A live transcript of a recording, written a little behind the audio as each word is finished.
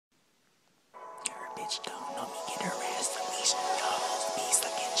bitch don't know me, get her ass a leash. Y'all hoes be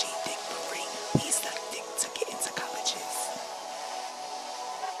sucking G dick for free. We suck dick to get into colleges.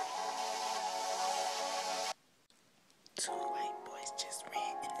 Two white boys just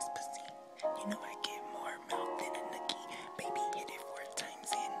ran in this pussy. You know I get more mouth than a nookie. Baby hit it 4 times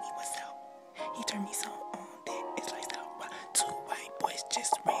and he was out. He turned me so on that it's like out. Two white boys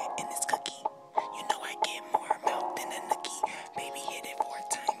just ran in this cookie. You know I get more mouth than a nookie. Baby hit it 4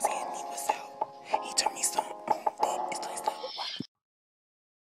 times and he was out. He turned me so on that it's like out.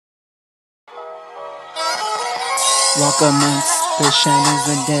 Walk amongst the shadows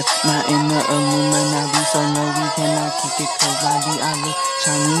of death, not in the Illuminati, so no, we cannot kick it karate. I look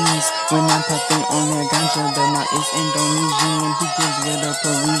Chinese when I'm puffing on that ganja, but now it's Indonesian. Who gives with a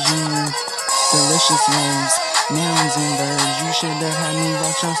Parisian? Delicious words, nouns and verbs. You should have had me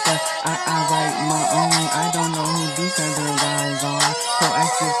write your stuff. I write my own. I don't know who these other guys are.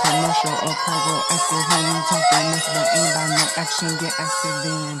 Proactive, commercial, or proactive. Homie talking this, but ain't about no action. Get active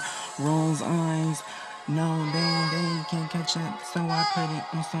then. Rolls eyes. No, they can't catch up, so I put it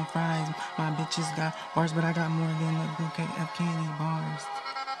on some fries. My bitches got bars, but I got more than a bouquet of candy bars.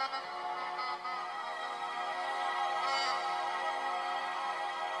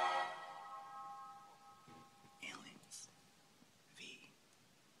 Aliens. V.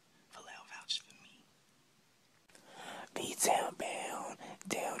 Valel vouch for me. V-town bound,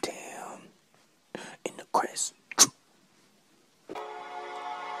 downtown, in the crest.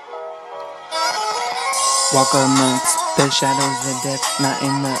 Walk amongst the shadows of death, not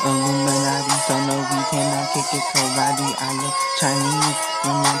in the Illuminati, so no, we cannot kick it karate. I look Chinese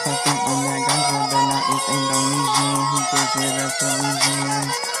when I'm puffing on that ganja, but now it's Indonesian. Who gives it a Parisian?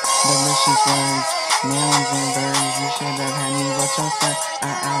 Delicious words, nouns and verbs. You should have had me write your stuff.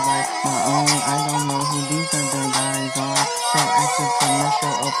 I write my own. I don't know who these other guys are. Proactive,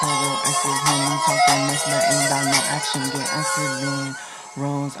 commercial, or proactive. Homie talking mess, but ain't about no action. Get active then.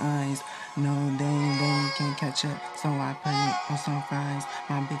 Rolls eyes. No, they can't catch up, so I put it on some fries.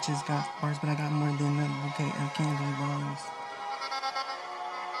 My bitches got bars, but I got more than a bouquet of candy bars.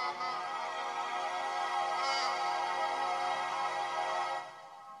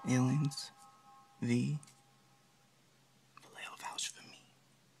 Aliens. V. Valel vouch for me.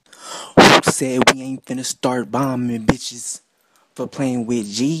 Who said we ain't finna start bombing bitches for playing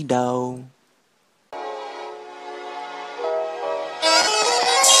with G, though?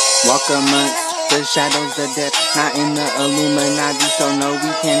 Walk amongst the shadows of death, not in the Illuminati, so no, we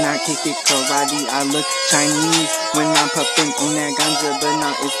cannot kick it karate. I look Chinese when I'm puffing on that ganja, but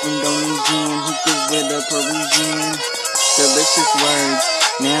now it's Indonesian. Who gives with a Parisian? Delicious words,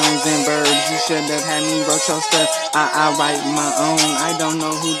 nouns and verbs. You should have had me wrote your stuff. I write my own. I don't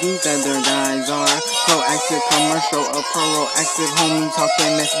know who these other guys are. Proactive, commercial, or proactive. Homie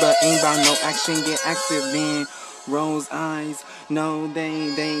talking mess, but ain't about no action. Get active then. Rose eyes, no,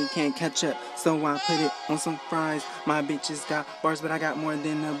 they can't catch up, so I put it on some fries. My bitches got bars, but I got more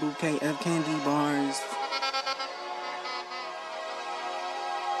than a bouquet of candy bars.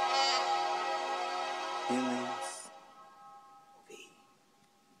 Aliens.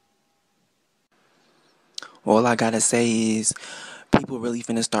 All I gotta say is, people really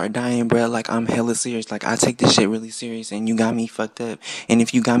finna start dying, bruh. Like, I'm hella serious. Like, I take this shit really serious, and you got me fucked up. And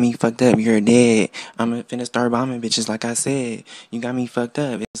if you got me fucked up, you're dead. I'm finna start bombing bitches, like I said. You got me fucked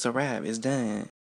up. It's a wrap. It's done.